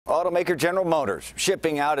Automaker General Motors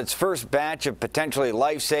shipping out its first batch of potentially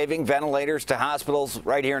life-saving ventilators to hospitals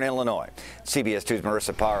right here in Illinois. CBS 2's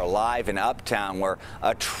Marissa Parra live in Uptown, where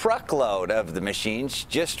a truckload of the machines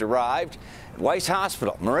just arrived at Weiss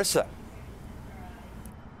Hospital. Marissa.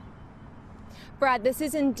 Brad, this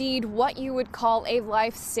is indeed what you would call a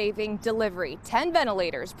life-saving delivery. 10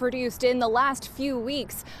 ventilators produced in the last few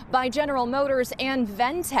weeks by General Motors and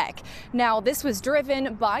Ventec. Now, this was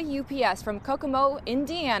driven by UPS from Kokomo,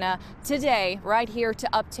 Indiana, today right here to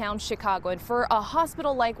Uptown Chicago. And for a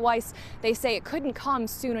hospital like Weiss, they say it couldn't come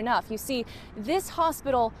soon enough. You see, this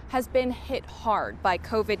hospital has been hit hard by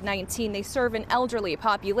COVID-19. They serve an elderly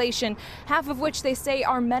population, half of which they say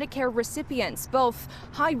are Medicare recipients, both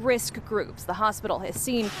high-risk groups. The hospital has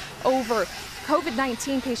seen over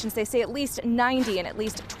COVID-19 patients, they say at least 90 and at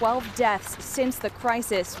least 12 deaths since the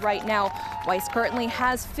crisis. Right now, Weiss currently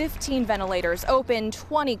has 15 ventilators open,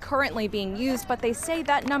 20 currently being used, but they say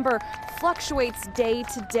that number fluctuates day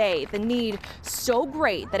to day. The need so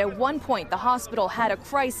great that at one point the hospital had a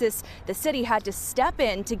crisis. The city had to step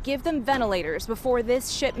in to give them ventilators before this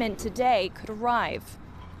shipment today could arrive.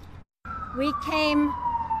 We came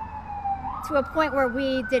to a point where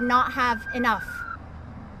we did not have enough.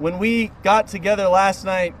 When we got together last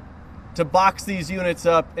night to box these units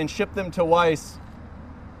up and ship them to Weiss,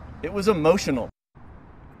 it was emotional.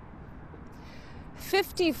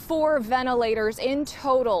 54 ventilators in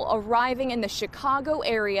total arriving in the Chicago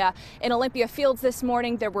area. In Olympia Fields this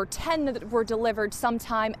morning, there were 10 that were delivered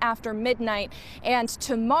sometime after midnight. And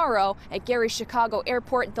tomorrow at Gary Chicago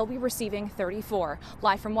Airport, they'll be receiving 34.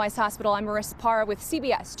 Live from Weiss Hospital, I'm Marissa Parra with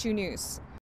CBS 2 News.